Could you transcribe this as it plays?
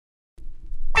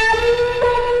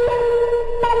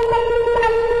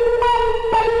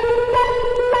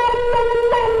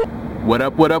What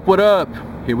up, what up, what up?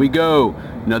 Here we go.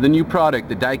 Another new product,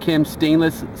 the Dykem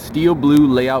stainless steel blue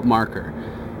layout marker.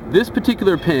 This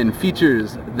particular pen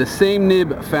features the same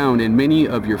nib found in many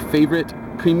of your favorite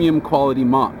premium quality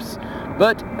mops,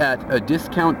 but at a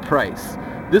discount price.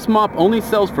 This mop only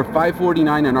sells for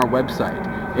 $5.49 on our website,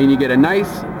 and you get a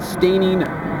nice staining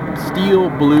steel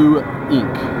blue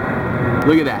ink.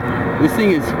 Look at that. This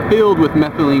thing is filled with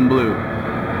methylene blue.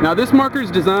 Now this marker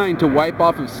is designed to wipe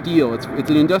off of steel. It's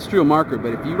an industrial marker,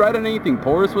 but if you write on anything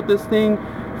porous with this thing,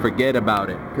 forget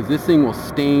about it, because this thing will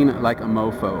stain like a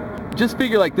mofo. Just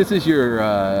figure like this is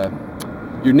your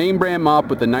name brand mop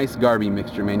with a nice Garby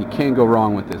mixture, man. You can't go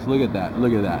wrong with this. Look at that,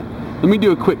 look at that. Let me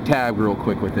do a quick tab real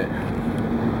quick with it.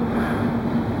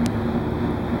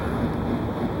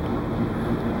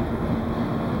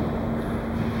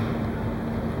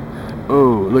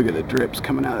 Oh, look at the drips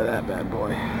coming out of that bad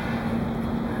boy.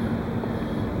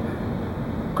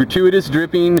 Gratuitous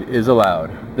dripping is allowed.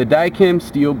 The Dykem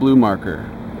Steel Blue Marker,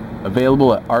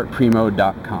 available at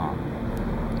artprimo.com.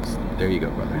 There you go,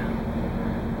 brother.